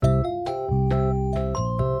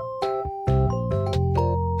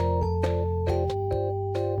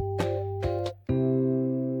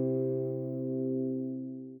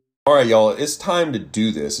right, y'all, it's time to do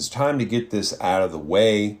this. It's time to get this out of the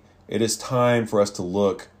way. It is time for us to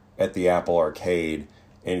look at the Apple Arcade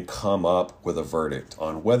and come up with a verdict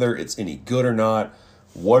on whether it's any good or not.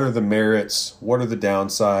 What are the merits? What are the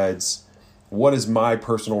downsides? What is my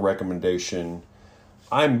personal recommendation?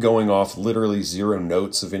 I'm going off literally zero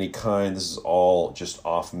notes of any kind. This is all just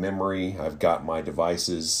off memory. I've got my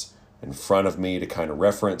devices in front of me to kind of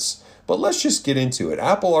reference. But let's just get into it.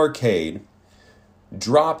 Apple Arcade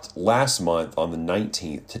dropped last month on the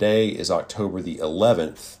 19th. Today is October the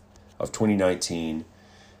 11th of 2019.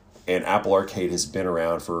 And Apple Arcade has been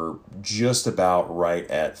around for just about right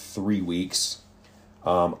at 3 weeks.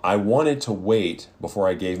 I wanted to wait before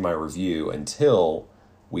I gave my review until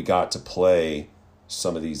we got to play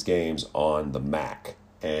some of these games on the Mac.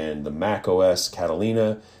 And the macOS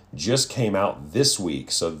Catalina just came out this week.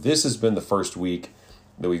 So this has been the first week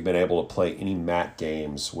that we've been able to play any Mac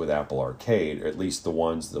games with Apple Arcade, or at least the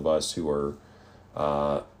ones of us who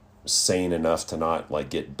are sane enough to not like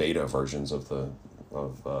get beta versions of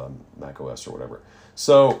macOS or whatever.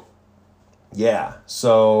 So yeah,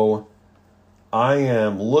 so I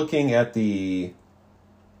am looking at the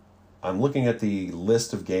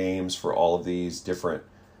list of games for all of these different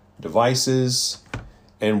devices,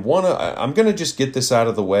 and I'm going to just get this out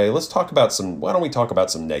of the way. Let's talk about why don't we talk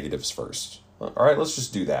about some negatives first? All right, let's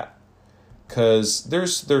just do that, because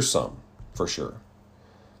there's some for sure.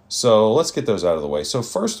 So let's get those out of the way. So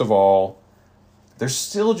first of all, there's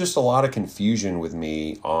still just a lot of confusion with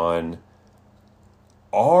me on,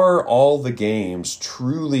 are all the games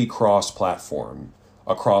truly cross-platform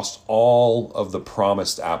across all of the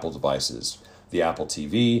promised Apple devices? The Apple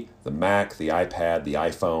TV, the Mac, the iPad, the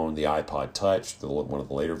iPhone, the iPod Touch, one of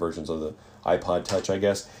the later versions of the iPod Touch, I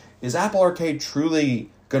guess. Is Apple Arcade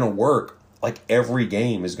truly going to work? Like every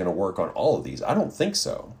game is going to work on all of these? I don't think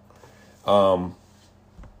so.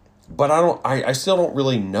 But I still don't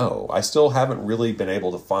really know. I still haven't really been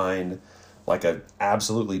able to find like an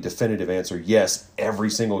absolutely definitive answer. Yes, every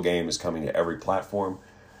single game is coming to every platform.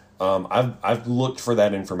 I've looked for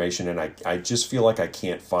that information, and I just feel like I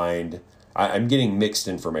can't find. I'm getting mixed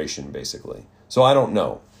information basically. So I don't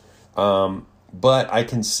know. But I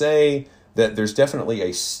can say that there's definitely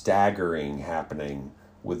a staggering happening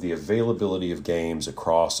with the availability of games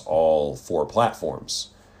across all 4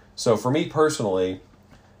 platforms. So for me personally,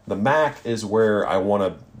 the Mac is where I want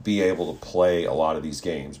to be able to play a lot of these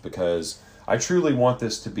games, because I truly want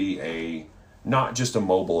this to be not just a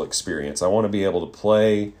mobile experience. I want to be able to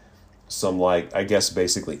play some, like, I guess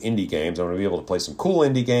basically indie games. I want to be able to play some cool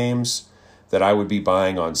indie games that I would be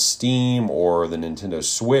buying on Steam or the Nintendo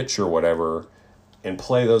Switch or whatever, and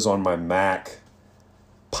play those on my Mac,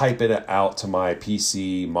 pipe it out to my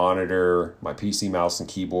PC monitor, my PC mouse and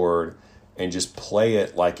keyboard, and just play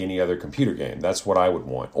it like any other computer game. That's what I would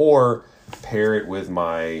want. Or pair it with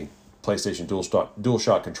my PlayStation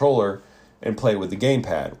DualShock controller and play it with the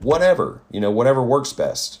gamepad. Whatever, whatever works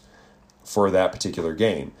best for that particular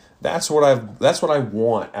game. That's what I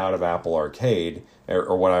want out of Apple Arcade,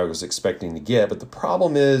 or what I was expecting to get. But the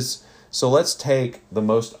problem is, so let's take the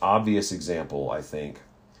most obvious example, I think,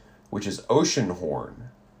 which is Oceanhorn.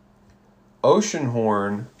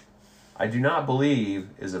 Oceanhorn, I do not believe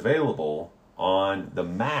is available on the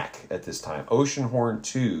Mac at this time. Oceanhorn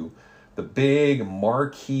 2, the big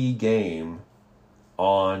marquee game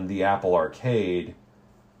on the Apple Arcade,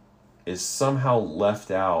 is somehow left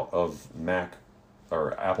out of Mac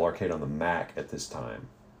or Apple Arcade on the Mac at this time.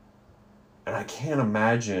 And I can't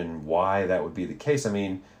imagine why that would be the case. I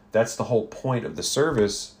mean, that's the whole point of the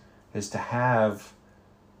service, is to have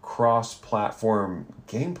cross-platform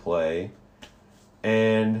gameplay.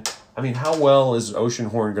 And I mean, how well is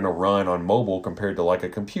Oceanhorn going to run on mobile compared to like a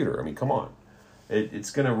computer? I mean, come on.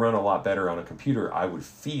 It's going to run a lot better on a computer, I would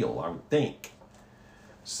think.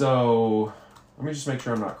 So let me just make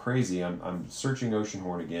sure I'm not crazy. I'm searching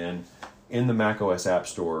Oceanhorn again in the macOS App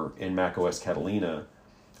Store, in macOS Catalina.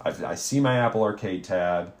 I see my Apple Arcade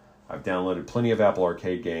tab. I've downloaded plenty of Apple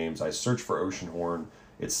Arcade games. I search for Oceanhorn.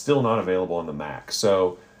 It's still not available on the Mac.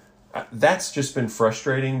 So that's just been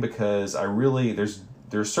frustrating, because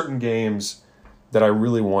there's certain games that I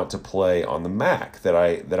really want to play on the Mac that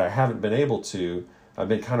I haven't been able to. I've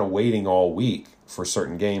been kind of waiting all week for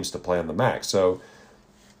certain games to play on the Mac. So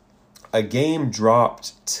a game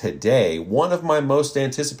dropped today. One of my most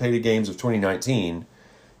anticipated games of 2019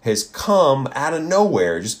 has come out of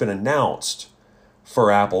nowhere, just been announced for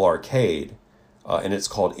Apple Arcade, and it's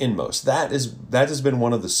called Inmost. That has been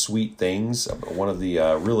one of the sweet things, one of the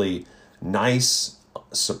really nice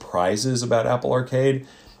surprises about Apple Arcade,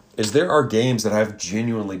 is there are games that I've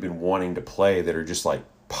genuinely been wanting to play that are just like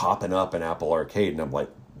popping up in Apple Arcade, and I'm like,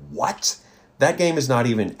 what? That game is not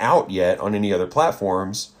even out yet on any other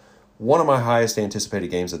platforms. One of my highest anticipated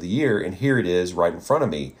games of the year, and here it is right in front of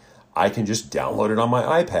me. I can just download it on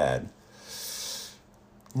my iPad.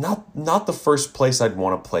 Not the first place I'd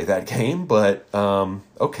want to play that game, but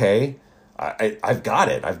okay. I've got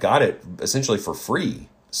it. I've got it essentially for free.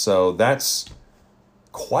 So that's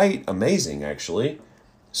quite amazing, actually.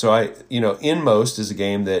 So Inmost is a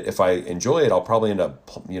game that if I enjoy it, I'll probably end up,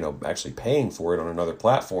 actually paying for it on another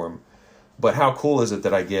platform. But how cool is it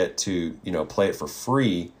that I get to, play it for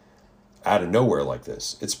free out of nowhere like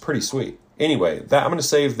this? It's pretty sweet. Anyway, I'm going to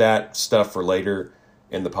save that stuff for later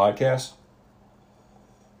in the podcast.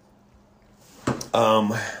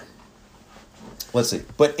 Let's see.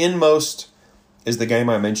 But Inmost is the game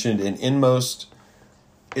I mentioned, and Inmost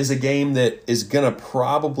is a game that is going to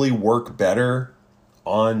probably work better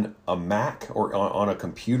on a Mac or on a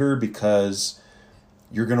computer because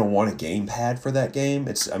you're going to want a gamepad for that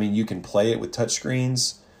game. You can play it with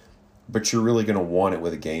touchscreens, but you're really going to want it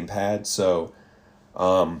with a gamepad. So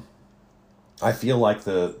I feel like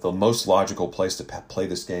the most logical place to play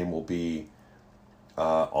this game will be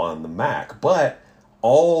on the Mac. But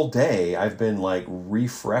all day I've been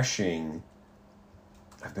refreshing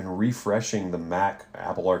the Mac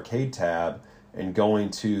Apple Arcade tab and going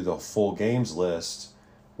to the full games list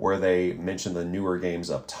where they mention the newer games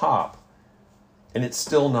up top. And it's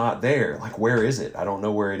still not there. Where is it? I don't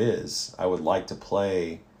know where it is. I would like to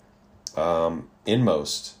play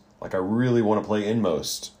Inmost. I really want to play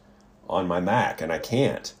Inmost on my Mac, and I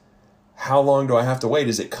can't. How long do I have to wait?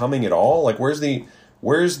 Is it coming at all? Where's the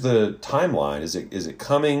timeline? Is it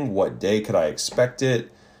coming? What day could I expect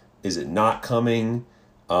it? Is it not coming?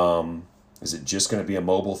 Is it just going to be a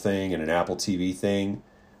mobile thing and an Apple TV thing?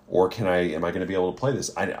 Or am I going to be able to play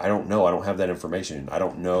this? I don't know. I don't have that information. I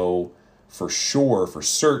don't know for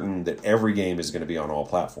certain that every game is going to be on all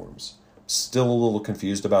platforms. Still a little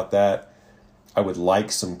confused about that. I would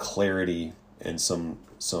like some clarity and some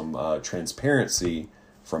transparency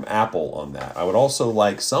from Apple on that. I would also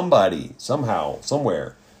like somebody, somehow,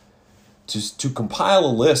 somewhere, to compile a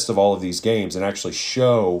list of all of these games and actually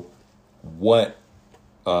show what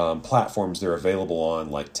platforms they're available on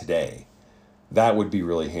today. That would be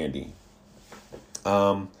really handy.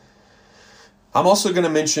 I'm also going to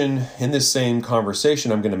mention, in this same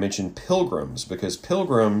conversation, I'm going to mention Pilgrims, because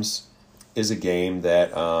Pilgrims is a game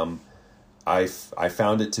that I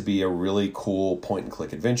found it to be a really cool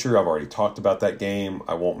point-and-click adventure. I've already talked about that game.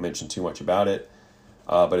 I won't mention too much about it.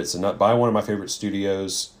 But it's by one of my favorite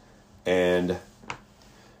studios, and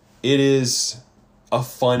it is a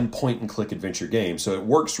fun point-and-click adventure game. So it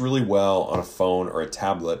works really well on a phone or a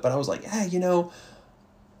tablet. But I was like,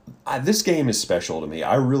 this game is special to me.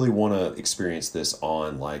 I really want to experience this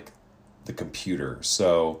on the computer.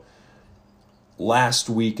 So last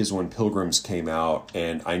week is when Pilgrims came out,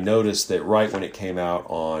 and I noticed that right when it came out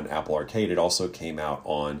on Apple Arcade, it also came out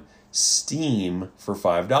on Steam for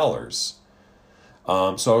 $5.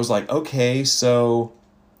 So I was like, okay, so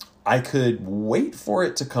I could wait for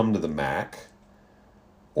it to come to the Mac,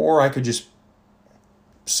 or I could just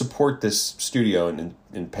support this studio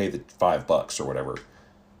and pay the $5 or whatever.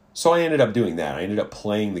 So I ended up doing that. I ended up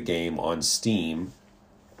playing the game on Steam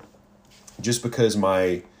just because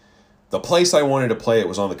the place I wanted to play it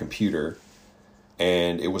was on the computer,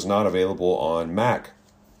 and it was not available on Mac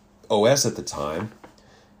OS at the time.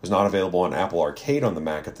 It was not available on Apple Arcade on the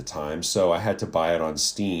Mac at the time, so I had to buy it on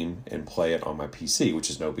Steam and play it on my PC, which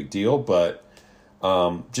is no big deal, but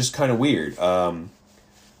just kind of weird.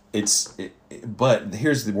 But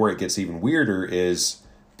here's where it gets even weirder is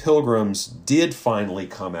Pilgrims did finally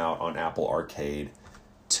come out on Apple Arcade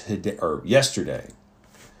yesterday.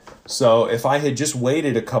 So if I had just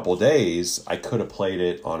waited a couple days, I could have played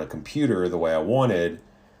it on a computer the way I wanted,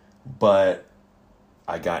 but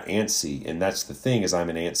I got antsy. And that's the thing, is I'm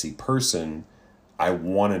an antsy person. I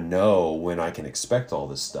want to know when I can expect all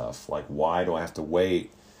this stuff. Why do I have to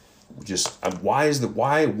wait? Why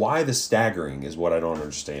the staggering is what I don't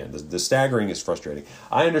understand. The staggering is frustrating.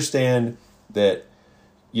 I understand that,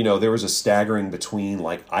 there was a staggering between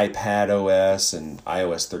iPadOS and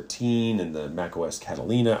iOS 13 and the macOS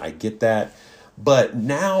Catalina. I get that. But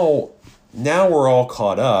now we're all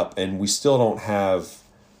caught up, and we still don't have,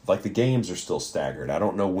 the games are still staggered. I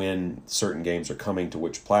don't know when certain games are coming to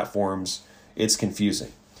which platforms. It's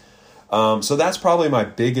confusing. So that's probably my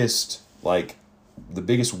biggest, the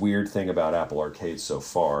biggest weird thing about Apple Arcade so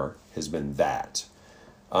far has been that.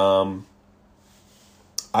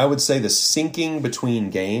 I would say the syncing between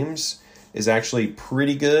games is actually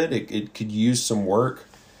pretty good. It could use some work,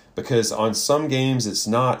 because on some games it's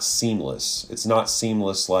not seamless. It's not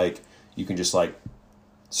seamless you can just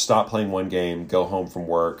stop playing one game, go home from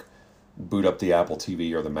work, boot up the Apple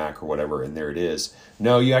TV or the Mac or whatever, and there it is.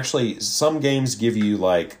 No, you actually, some games give you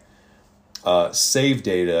like save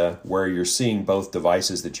data where you're seeing both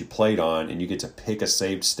devices that you played on, and you get to pick a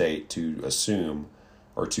saved state to assume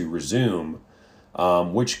or to resume,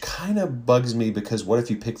 which kind of bugs me, because what if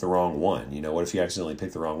you pick the wrong one? You know, what if you accidentally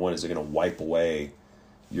pick the wrong one? Is it going to wipe away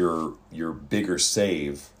your bigger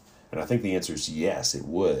save? And I think the answer is yes, it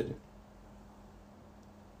would.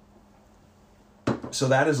 So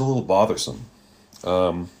that is a little bothersome.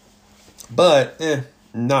 But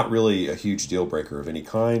not really a huge deal breaker of any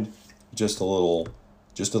kind. Just a little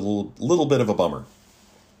bit of a bummer.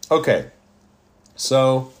 Okay.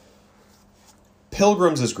 So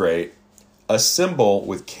Pilgrims is great. Assemble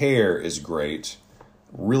with Care is great.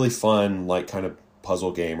 Really fun, like kind of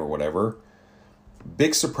puzzle game or whatever.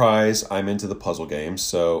 Big surprise, I'm into the puzzle games.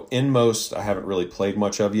 So Inmost, I haven't really played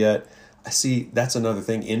much of yet. I see, that's another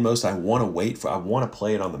thing. Inmost, I want to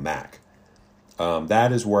play it on the Mac.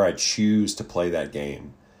 That is where I choose to play that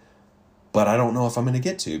game. But I don't know if I'm going to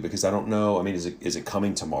get to, because I don't know. I mean, is it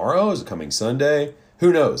coming tomorrow? Is it coming Sunday?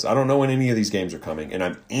 Who knows? I don't know when any of these games are coming. And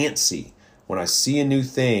I'm antsy when I see a new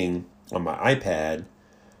thing on my iPad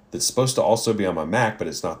that's supposed to also be on my Mac, but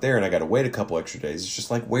it's not there, and I got to wait a couple extra days. It's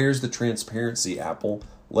just like, where's the transparency, Apple?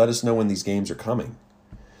 Let us know when these games are coming.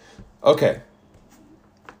 Okay.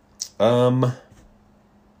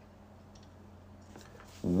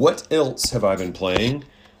 What else have I been playing?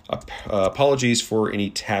 Apologies for any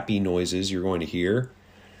tappy noises you're going to hear.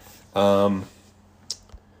 I've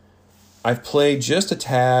played just a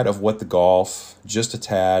tad of What the Golf, just a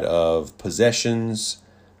tad of Possessions,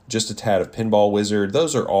 just a tad of Pinball Wizard.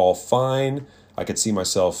 Those are all fine. I could see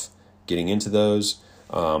myself getting into those.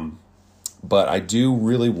 But I do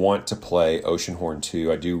really want to play Oceanhorn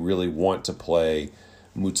 2. I do really want to play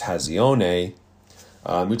Mutazione.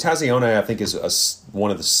 Mutazione, I think, is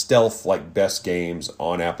one of the stealth best games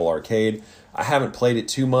on Apple Arcade. I haven't played it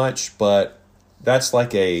too much, but that's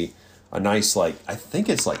like a nice, I think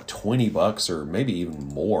it's like $20 or maybe even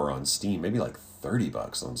more on Steam. Maybe like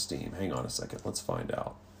 $30 on Steam. Hang on a second. Let's find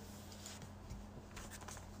out.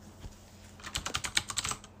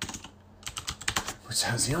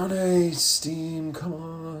 Mutazione, Steam, come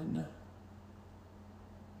on.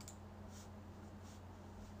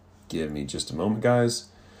 Give me just a moment, guys.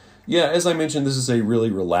 Yeah, as I mentioned, this is a really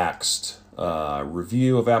relaxed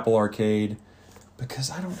review of Apple Arcade, because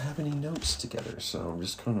I don't have any notes together, so I'm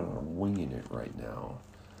just kind of winging it right now.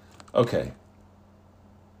 Okay.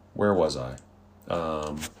 Where was I?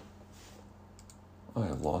 I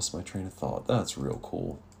have lost my train of thought. That's real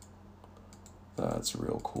cool. That's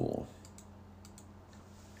real cool.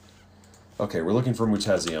 Okay, we're looking for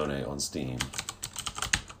Mutazione on Steam.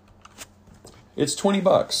 It's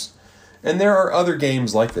 $20. And there are other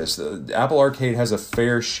games like this. Apple Arcade has a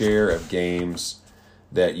fair share of games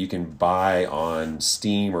that you can buy on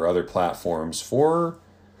Steam or other platforms for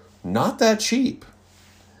not that cheap.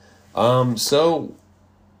 So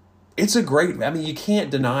it's a great, you can't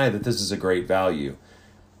deny that this is a great value.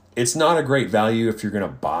 It's not a great value if you're going to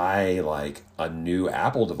buy a new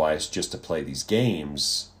Apple device just to play these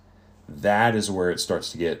games. That is where it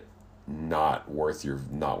starts to get not worth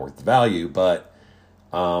the value. But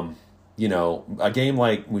a game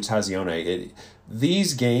like Mutazione,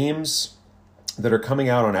 these games that are coming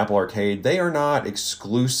out on Apple Arcade, they are not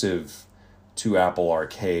exclusive to Apple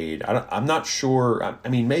Arcade. I'm not sure.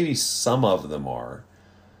 Maybe some of them are.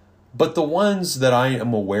 But the ones that I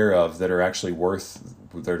am aware of that are actually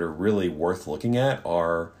really worth looking at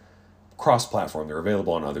are cross-platform. They're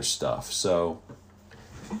available on other stuff. So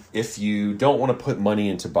if you don't want to put money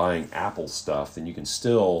into buying Apple stuff, then you can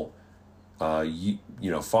still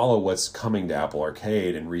follow what's coming to Apple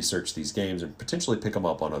Arcade and research these games and potentially pick them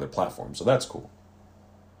up on other platforms. So that's cool.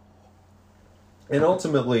 And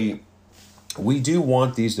ultimately, we do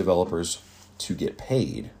want these developers to get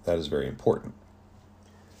paid. That is very important.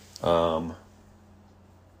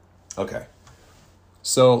 Okay.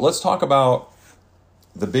 So let's talk about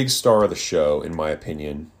the big star of the show, in my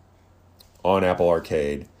opinion, on Apple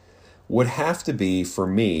Arcade. Would have to be, for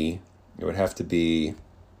me, it would have to be...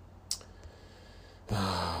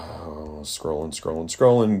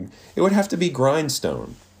 scrolling. It would have to be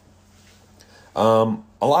Grindstone. A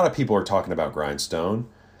lot of people are talking about Grindstone.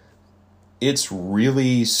 It's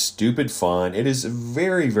really stupid fun. It is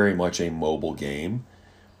very, very much a mobile game.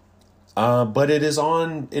 But it is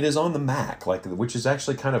on the Mac, which is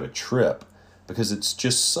actually kind of a trip, because it's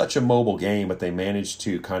just such a mobile game, but they managed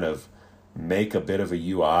to kind of make a bit of a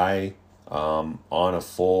UI on a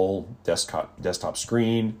full desktop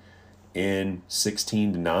screen in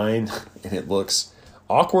 16:9, and it looks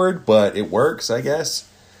awkward, but it works, I guess.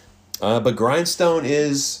 But Grindstone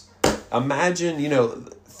is, imagine,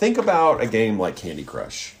 think about a game like Candy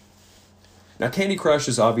Crush. Now, Candy Crush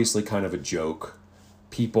is obviously kind of a joke.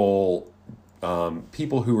 People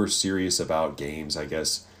who are serious about games, I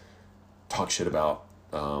guess, talk shit about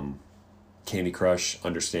Candy Crush,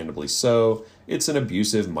 understandably so. It's an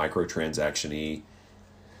abusive, microtransaction-y,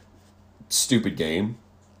 stupid game.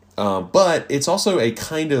 But it's also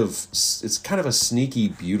kind of a sneaky,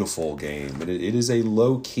 beautiful game. It is a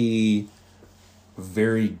low-key,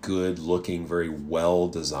 very good-looking, very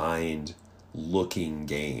well-designed looking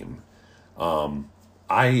game.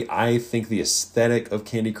 I think the aesthetic of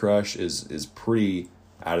Candy Crush is pretty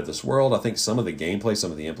out of this world. I think some of the gameplay,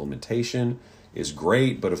 some of the implementation is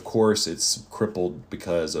great, but of course it's crippled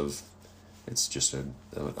because of it's just an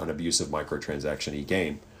abusive microtransaction-y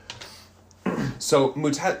game. So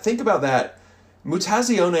think about that.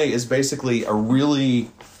 Mutazione is basically a really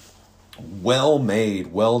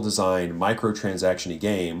well-made, well-designed microtransaction-y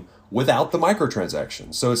game without the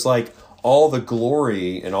microtransactions. So it's like all the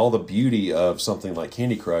glory and all the beauty of something like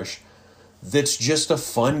Candy Crush that's just a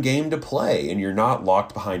fun game to play, and you're not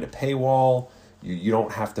locked behind a paywall. You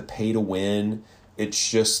don't have to pay to win. It's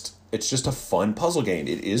just a fun puzzle game.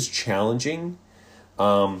 It is challenging.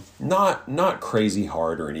 Not crazy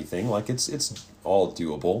hard or anything. Like it's all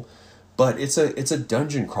doable, but it's a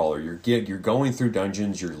dungeon crawler. You're going through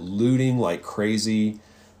dungeons, you're looting like crazy,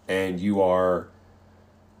 and you are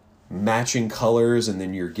matching colors, and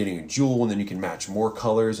then you're getting a jewel, and then you can match more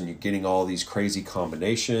colors, and you're getting all these crazy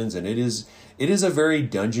combinations, and it is a very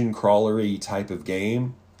dungeon crawlery type of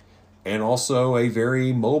game, and also a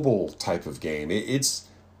very mobile type of game. It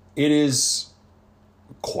is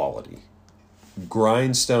quality.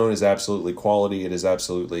 Grindstone is absolutely quality. It is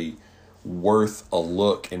absolutely worth a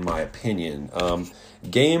look, in my opinion.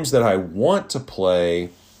 Games that I want to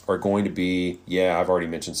play are going to be, I've already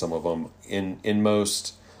mentioned some of them.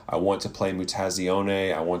 Inmost, I want to play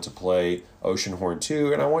Mutazione, I want to play Oceanhorn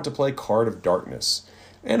 2, and I want to play Card of Darkness,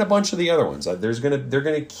 and a bunch of the other ones. They're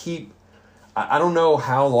gonna keep. I don't know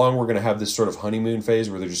how long we're gonna have this sort of honeymoon phase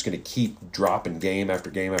where they're just gonna keep dropping game after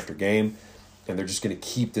game after game, and they're just going to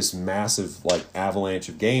keep this massive avalanche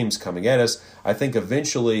of games coming at us. I think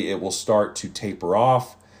eventually it will start to taper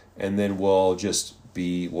off, and then we'll just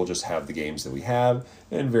have the games that we have,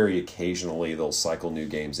 and very occasionally they'll cycle new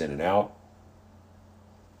games in and out.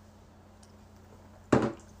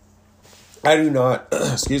 I do not,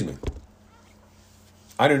 excuse me,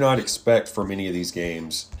 I do not expect for many of these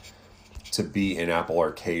games to be in Apple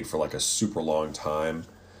Arcade for a super long time.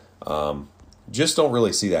 Just don't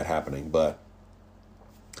really see that happening, but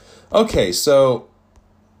okay, so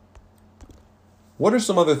what are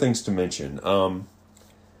some other things to mention?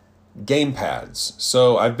 Gamepads.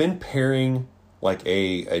 So I've been pairing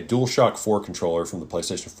a DualShock 4 controller from the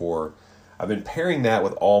PlayStation 4. I've been pairing that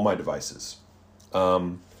with all my devices.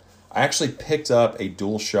 I actually picked up a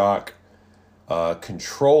DualShock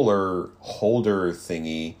controller holder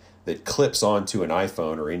thingy that clips onto an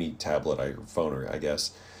iPhone or any tablet or phone, I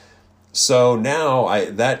guess. So now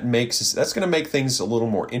that's going to make things a little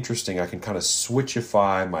more interesting. I can kind of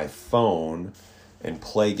switchify my phone and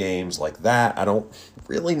play games like that. I don't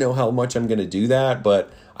really know how much I'm going to do that,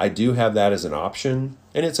 but I do have that as an option,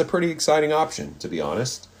 and it's a pretty exciting option, to be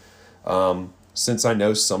honest. Since I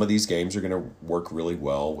know some of these games are going to work really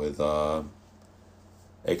well with a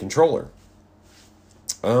controller.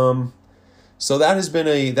 So that has been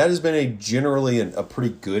a generally a pretty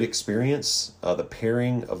good experience. The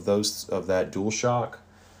pairing of that DualShock.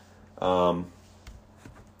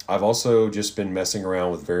 I've also just been messing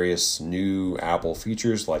around with various new Apple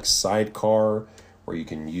features like Sidecar, where you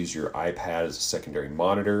can use your iPad as a secondary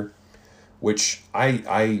monitor, which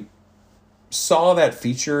I saw that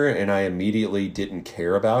feature and I immediately didn't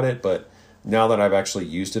care about it, but now that I've actually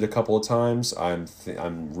used it a couple of times,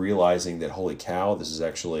 I'm realizing that holy cow, this is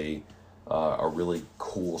actually a really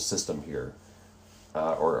cool system here,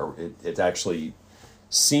 or it actually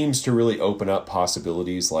seems to really open up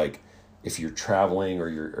possibilities. Like if you're traveling or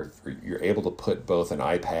you're able to put both an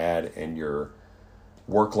iPad and your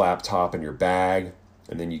work laptop in your bag,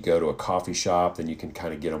 and then you go to a coffee shop, then you can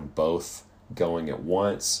kind of get them both going at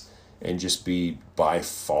once and just be by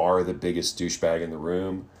far the biggest douchebag in the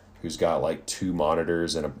room who's got 2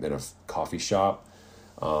 monitors in a coffee shop.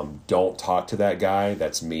 Don't talk to that guy.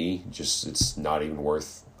 That's me. It's not even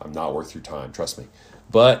worth. I'm not worth your time. Trust me.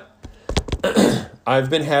 But I've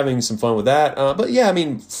been having some fun with that. But yeah, I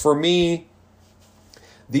mean, for me,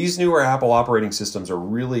 these newer Apple operating systems are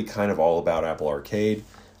really kind of all about Apple Arcade.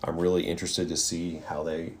 I'm really interested to see how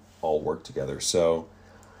they all work together. So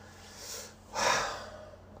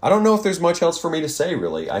I don't know if there's much else for me to say,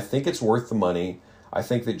 really. I think it's worth the money. I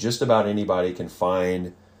think that just about anybody can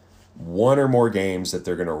find one or more games that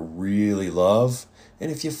they're going to really love. And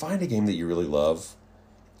if you find a game that you really love,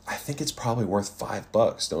 I think it's probably worth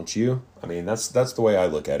 $5, don't you? I mean, that's the way I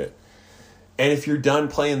look at it. And if you're done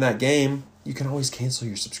playing that game, you can always cancel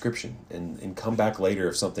your subscription and come back later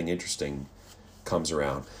if something interesting comes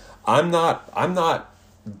around. I'm not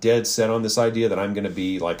dead set on this idea that I'm going to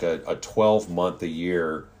be like a 12-month a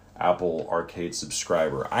year Apple Arcade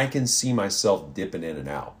subscriber. I can see myself dipping in and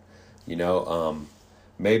out.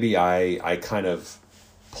 Maybe I kind of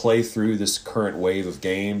play through this current wave of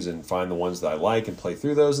games and find the ones that I like and play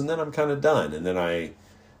through those, and then I'm kind of done. And then I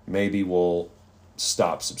maybe will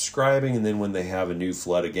stop subscribing, and then when they have a new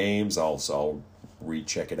flood of games, I'll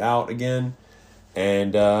recheck it out again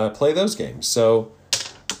and play those games. So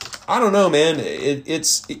I don't know, man.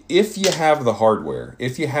 It's if you have the hardware,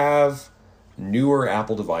 if you have newer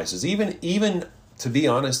Apple devices, even to be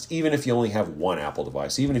honest, even if you only have one Apple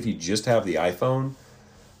device, even if you just have the iPhone,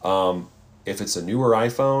 if it's a newer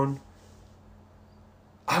iPhone,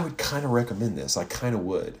 I would kind of recommend this. I kind of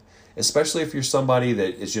would, especially if you're somebody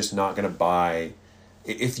that is just not going to buy.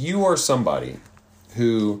 If you are somebody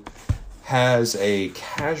who has a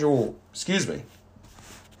casual,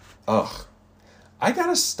 I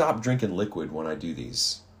gotta stop drinking liquid when I do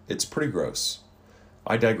these. It's pretty gross.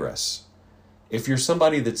 I digress. If you're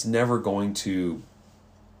somebody that's never going to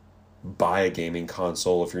buy a gaming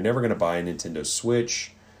console, if you're never going to buy a Nintendo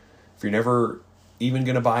Switch, if you're never even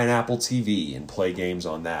going to buy an Apple TV and play games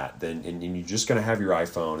on that, then and you're just going to have your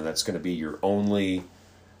iPhone, and that's going to be your only,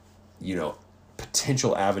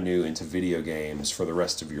 potential avenue into video games for the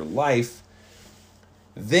rest of your life,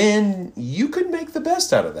 then you could make the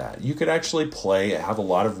best out of that. You could actually have a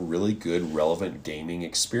lot of really good, relevant gaming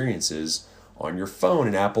experiences on your phone,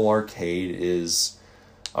 and Apple Arcade is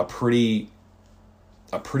a pretty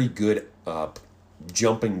good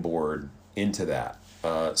jumping board into that.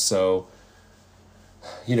 So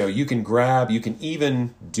you can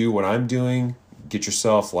even do what I'm doing. Get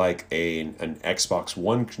yourself like an Xbox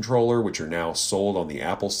One controller, which are now sold on the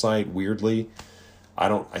Apple site. Weirdly,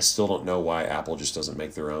 I still don't know why Apple just doesn't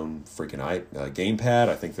make their own freaking gamepad.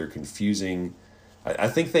 I think they're confusing. I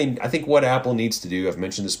think what Apple needs to do, I've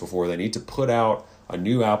mentioned this before, they need to put out a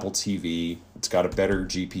new Apple TV. It's got a better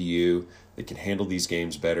GPU that can handle these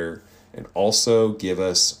games better, and also give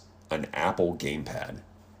us an Apple gamepad.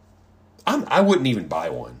 I wouldn't even buy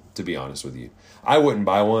one, to be honest with you. I wouldn't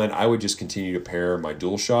buy one. I would just continue to pair my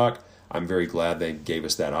DualShock. I'm very glad they gave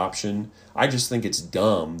us that option. I just think it's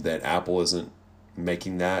dumb that Apple isn't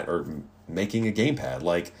making that or making a gamepad.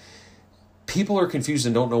 Like, people are confused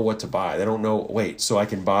and don't know what to buy. They don't know, so I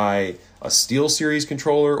can buy a SteelSeries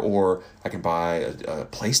controller, or I can buy a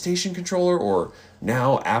PlayStation controller, or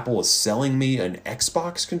now Apple is selling me an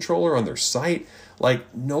Xbox controller on their site.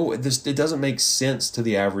 Like, no, it doesn't make sense to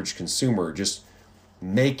the average consumer. Just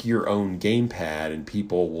make your own gamepad and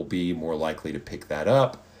people will be more likely to pick that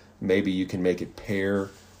up. Maybe you can make it pair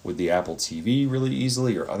with the Apple TV really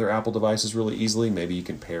easily, or other Apple devices really easily. Maybe you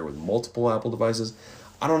can pair with multiple Apple devices.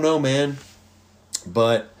 I don't know, man.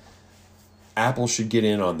 But Apple should get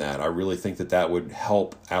in on that. I really think that would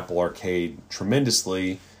help Apple Arcade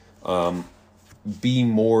tremendously be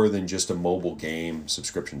more than just a mobile game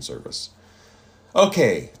subscription service.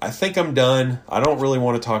 Okay, I think I'm done. I don't really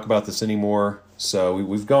want to talk about this anymore. So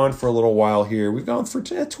we've gone for a little while here. We've gone for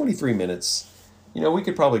 23 minutes. We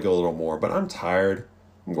could probably go a little more, but I'm tired.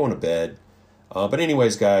 I'm going to bed. But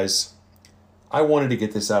anyways, guys, I wanted to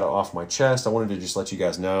get this off my chest. I wanted to just let you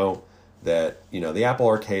guys know that, the Apple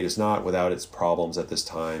Arcade is not without its problems at this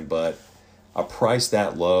time, but a price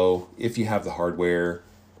that low, if you have the hardware,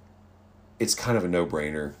 it's kind of a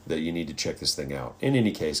no-brainer that you need to check this thing out. In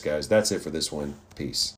any case, guys, that's it for this one. Peace.